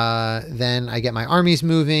 and then I get my armies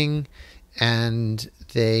moving, and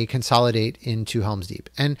they consolidate into Helm's Deep.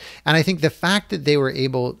 And I think the fact that they were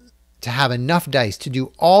able to have enough dice to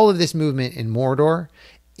do all of this movement in Mordor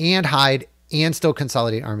and hide and still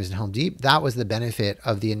consolidate armies in Helm's Deep, that was the benefit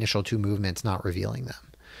of the initial 2 movements not revealing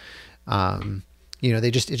them. You know,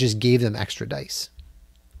 it just gave them extra dice.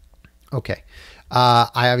 Okay.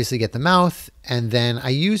 I obviously get the mouth, and then I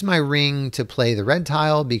use my ring to play the red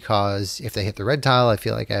tile, because if they hit the red tile, I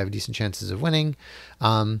feel like I have decent chances of winning.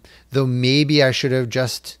 Though maybe I should have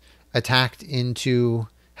just attacked into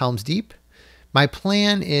Helm's Deep. My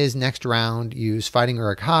plan is next round use Fighting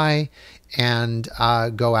Uruk-hai and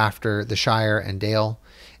go after the Shire and Dale.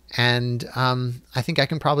 And I think I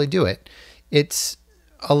can probably do it. It's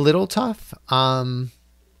a little tough. I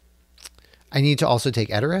need to also take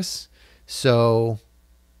Edoras. So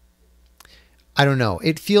I don't know.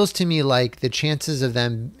 It feels to me like the chances of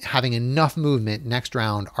them having enough movement next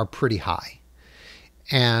round are pretty high.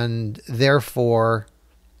 And therefore,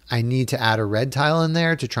 I need to add a red tile in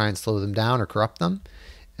there to try and slow them down or corrupt them.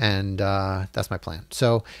 And that's my plan.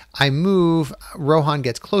 So I move. Rohan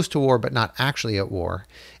gets close to war, but not actually at war.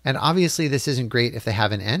 And obviously, this isn't great if they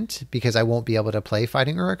have an Ent, because I won't be able to play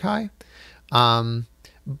Fighting Uruk-hai.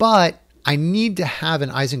 But I need to have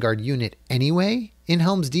an Isengard unit anyway in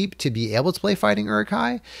Helm's Deep to be able to play Fighting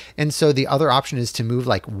Uruk-hai. And so the other option is to move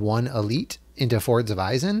like 1 elite into Fords of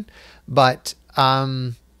Isen. But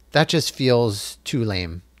that just feels too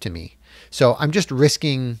lame to me. So I'm just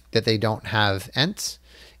risking that they don't have Ents.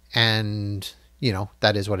 And, you know,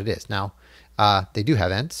 that is what it is. Now, they do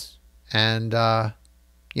have Ents. And,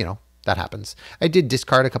 you know, that happens. I did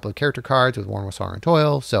discard a couple of character cards with Worn with Sorrow and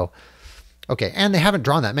Toil. So, okay, and they haven't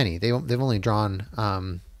drawn that many. They've only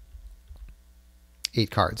drawn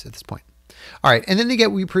 8 cards at this point. All right, and then they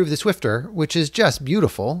get We Prove the Swifter, which is just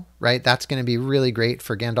beautiful, right? That's going to be really great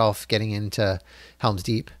for Gandalf getting into Helm's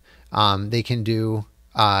Deep. They can do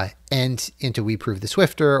Ent into We Prove the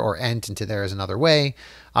Swifter, or Ent into There Is Another Way.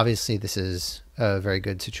 Obviously, this is a very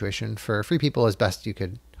good situation for free people, as best you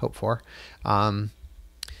could hope for. All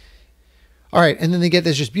right, and then they get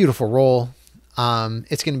this just beautiful roll.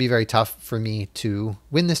 It's going to be very tough for me to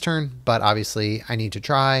win this turn, but obviously I need to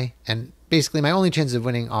try. And basically my only chances of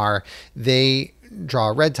winning are they draw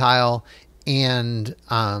a red tile, and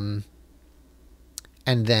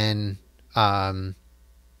then,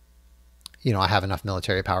 you know, I have enough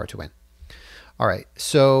military power to win. All right.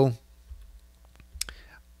 So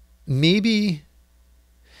maybe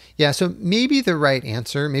the right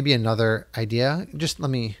answer, maybe another idea. Just let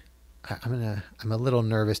me, I'm a little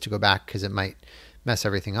nervous to go back because it might mess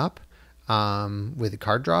everything up with the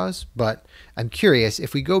card draws, but I'm curious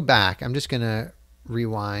if we go back. I'm just going to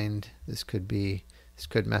rewind. This could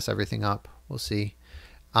mess everything up. We'll see.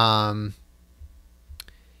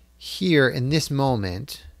 Here in this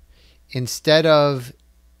moment, instead of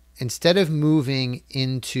moving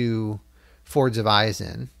into Fords of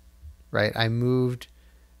Isen, right? I moved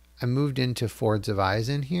into Fords of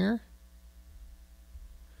Isen here.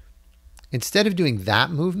 Instead of doing that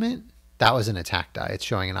movement, that was an attack die. It's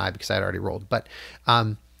showing an eye because I had already rolled. But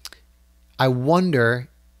I wonder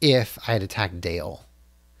if I had attacked Dale.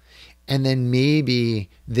 And then maybe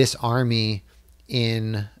this army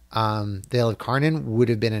in Vale of Carnan would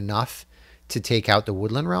have been enough to take out the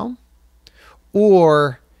Woodland Realm.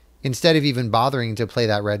 Or instead of even bothering to play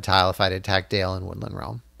that red tile, if I'd attacked Dale in Woodland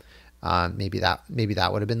Realm, maybe that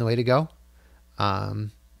would have been the way to go.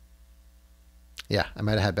 Yeah, I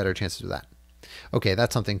might have had better chances with that. Okay,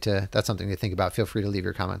 that's something to think about. Feel free to leave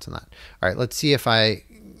your comments on that. All right, let's see if I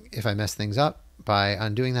mess things up by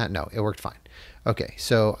undoing that. No, it worked fine. Okay,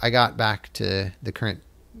 so I got back to the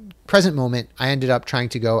present moment. I ended up trying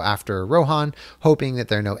to go after Rohan, hoping that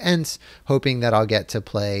there are no Ents, hoping that I'll get to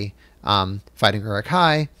play Fighting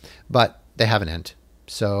Uruk-hai, but they have an Ent.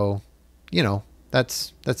 So, you know,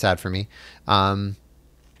 that's sad for me. And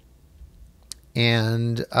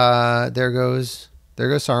there goes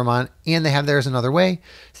Saruman, and they have There's Another Way,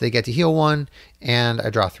 so they get to heal 1, and I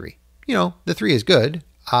draw 3. You know, the 3 is good.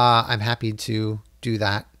 I'm happy to do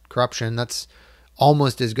that corruption. That's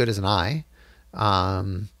almost as good as an eye.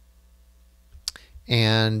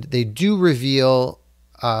 And they do reveal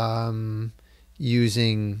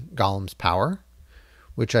using Gollum's power,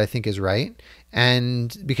 which I think is right.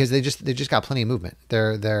 And because they just got plenty of movement.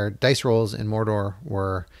 Their dice rolls in Mordor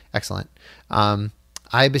were excellent.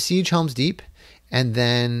 I besiege Helm's Deep, and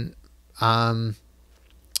then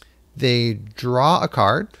they draw a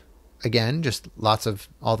card. Again, just lots of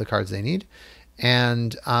all the cards they need.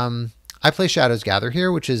 And I play Shadow's Gather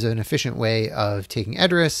here, which is an efficient way of taking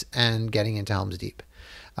Edris and getting into Helm's Deep.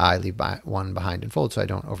 I leave one behind in Fold so I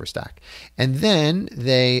don't overstack. And then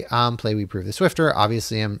they play We Prove the Swifter.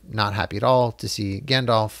 Obviously, I'm not happy at all to see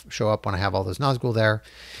Gandalf show up when I have all those Nazgul there.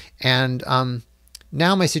 And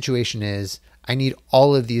now my situation is I need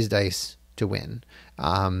all of these dice to win.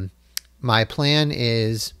 My plan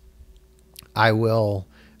is I will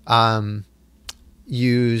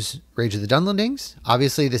use Rage of the Dunlendings.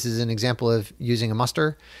 Obviously, this is an example of using a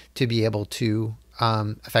muster to be able to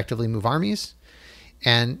effectively move armies.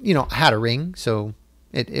 And, you know, I had a ring, so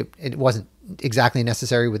it wasn't exactly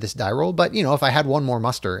necessary with this die roll. But, you know, if I had one more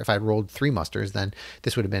muster, if I had rolled 3 musters, then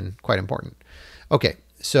this would have been quite important. Okay,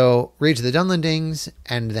 so Rage of the Dunlendings,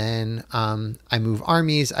 and then I move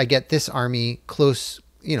armies. I get this army closer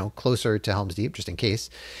to Helm's Deep, just in case.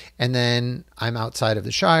 And then I'm outside of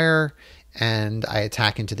the Shire, and I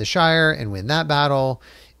attack into the Shire and win that battle.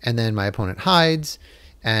 And then my opponent hides,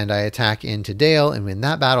 and I attack into Dale and win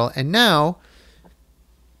that battle. And now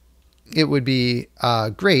it would be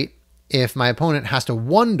great if my opponent has to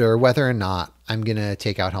wonder whether or not I'm going to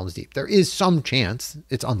take out Helm's Deep. There is some chance,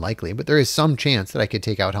 it's unlikely, but there is some chance that I could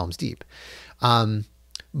take out Helm's Deep.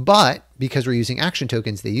 But because we're using action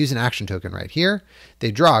tokens, they use an action token right here.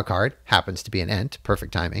 They draw a card, happens to be an Ent,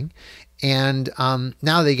 perfect timing. And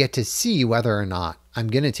now they get to see whether or not I'm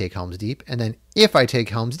going to take Helm's Deep. And then if I take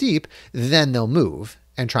Helm's Deep, then they'll move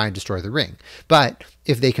and try and destroy the ring. But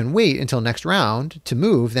if they can wait until next round to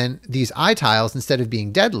move, then these eye tiles, instead of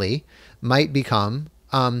being deadly, might become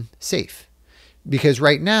safe. Because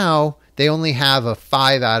right now, they only have a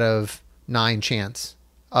 5 out of 9 chance.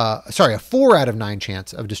 A 4 out of 9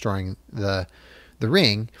 chance of destroying the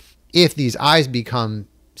ring. If these eyes become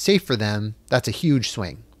safe for them, that's a huge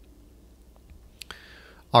swing.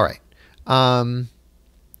 All right.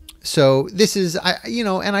 So this is,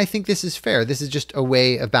 and I think this is fair. This is just a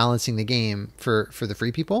way of balancing the game for the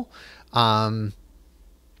free people. I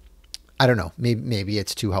don't know. Maybe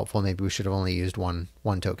it's too helpful. Maybe we should have only used one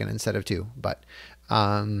token instead of 2. But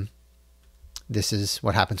this is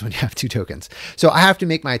what happens when you have 2 tokens. So I have to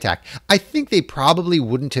make my attack. I think they probably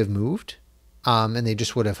wouldn't have moved, and they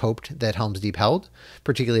just would have hoped that Helm's Deep held.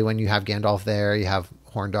 Particularly when you have Gandalf there, you have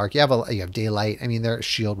Horndark, you have Daylight. I mean, there's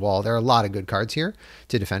Shield Wall. There are a lot of good cards here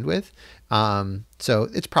to defend with. So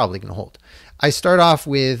it's probably going to hold. I start off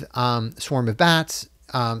with Swarm of Bats,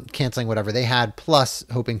 canceling whatever they had, plus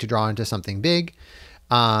hoping to draw into something big.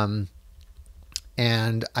 And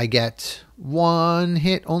I get 1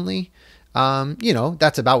 hit only.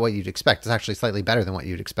 That's about what you'd expect. It's actually slightly better than what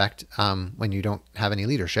you'd expect when you don't have any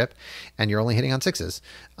leadership and you're only hitting on 6s.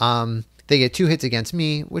 They get 2 hits against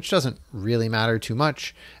me, which doesn't really matter too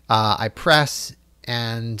much. I press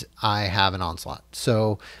and I have an Onslaught.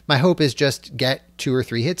 So my hope is just get 2 or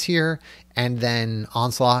 3 hits here and then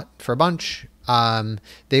Onslaught for a bunch.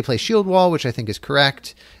 They play Shield Wall, which I think is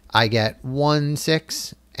correct. I get 1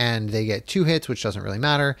 6 and they get 2 hits, which doesn't really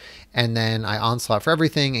matter. And then I Onslaught for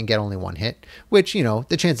everything and get only 1 hit, which,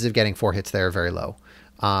 the chances of getting 4 hits there are very low.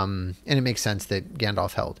 And it makes sense that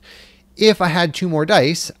Gandalf held. If I had 2 more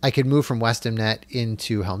dice, I could move from Westamnet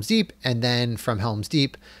into Helm's Deep, and then from Helm's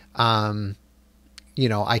Deep, I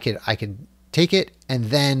could take it, and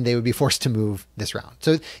then they would be forced to move this round.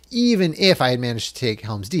 So even if I had managed to take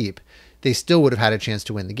Helm's Deep, they still would have had a chance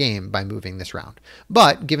to win the game by moving this round.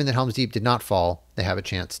 But given that Helm's Deep did not fall, they have a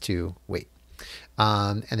chance to wait.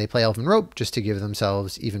 And they play Elven Rope just to give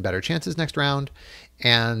themselves even better chances next round.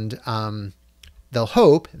 And they'll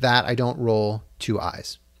hope that I don't roll 2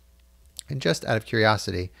 eyes. And just out of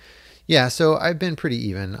curiosity, yeah, so I've been pretty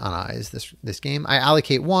even on eyes this game. I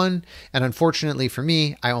allocate 1, and unfortunately for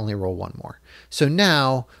me, I only roll 1 more. So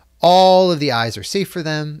now all of the eyes are safe for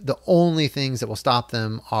them. The only things that will stop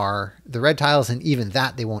them are the red tiles, and even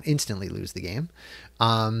that they won't instantly lose the game.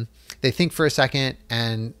 They think for a second,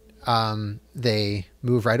 and they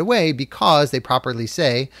move right away because they properly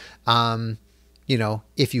say,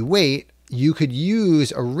 if you wait, you could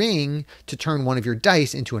use a ring to turn one of your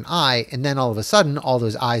dice into an eye, and then all of a sudden, all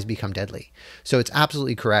those eyes become deadly. So it's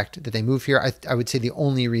absolutely correct that they move here. I would say the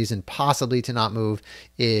only reason possibly to not move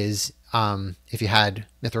is if you had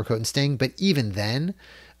Mithril Coat and Sting. But even then,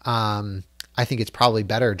 I think it's probably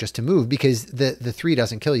better just to move because the 3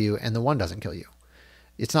 doesn't kill you and the 1 doesn't kill you.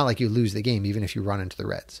 It's not like you lose the game even if you run into the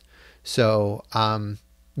reds. So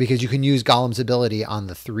because you can use Golem's ability on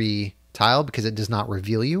the 3 tile because it does not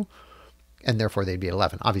reveal you. And therefore they'd be at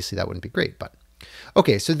 11. Obviously that wouldn't be great, but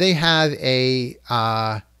okay. So they have a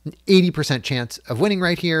 80% chance of winning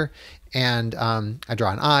right here. And I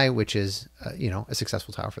draw an eye, which is, a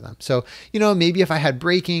successful tile for them. So, maybe if I had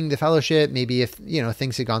breaking the fellowship, maybe if,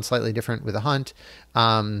 things had gone slightly different with a hunt,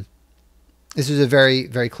 this was a very,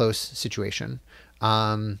 very close situation.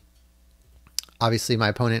 Obviously, my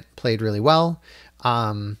opponent played really well.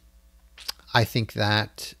 I think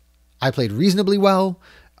that I played reasonably well.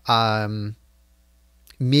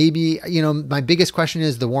 Maybe, my biggest question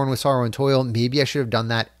is the Warren with Sorrow and Toil. Maybe I should have done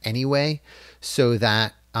that anyway, so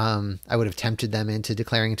that I would have tempted them into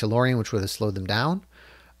declaring into Lorien, which would have slowed them down.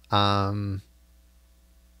 And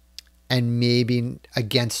maybe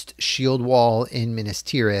against Shield Wall in Minas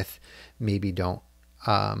Tirith, maybe don't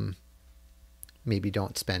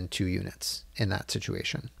spend 2 units in that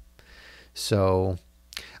situation. So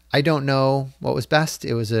I don't know what was best.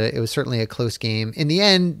 It was certainly a close game. In the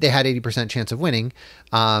end, they had 80% chance of winning.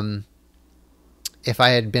 If I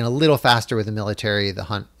had been a little faster with the military,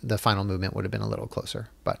 the final movement would have been a little closer.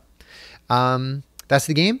 But that's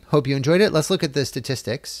the game. Hope you enjoyed it. Let's look at the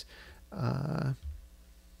statistics.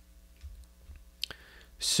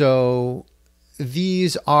 So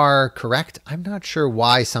these are correct. I'm not sure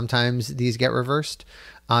why sometimes these get reversed.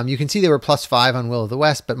 You can see they were +5 on Will of the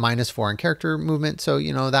West, but -4 on character movement. So,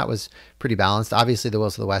 that was pretty balanced. Obviously, the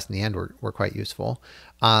Wills of the West in the end were quite useful.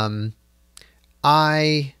 I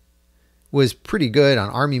was pretty good on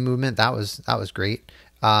army movement. That was great.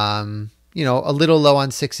 A little low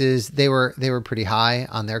on 6s. They were pretty high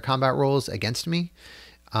on their combat rolls against me.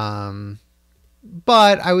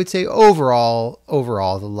 But I would say overall,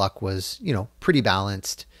 the luck was, pretty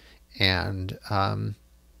balanced, and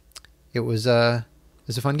it was a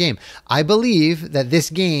fun game. I believe that this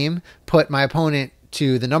game put my opponent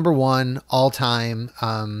to the #1 all-time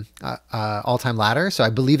ladder. So I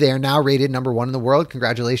believe they are now rated #1 in the world.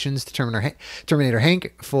 Congratulations to Terminator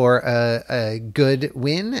Hank for a good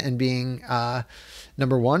win and being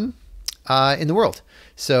 #1 in the world.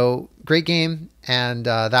 So great game, and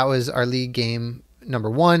that was our league game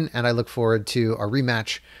 #1, and I look forward to our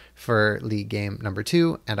rematch for league game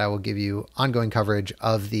 #2, and I will give you ongoing coverage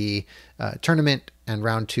of the tournament, and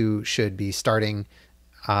round 2 should be starting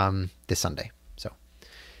this Sunday. So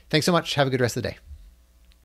thanks so much. Have a good rest of the day.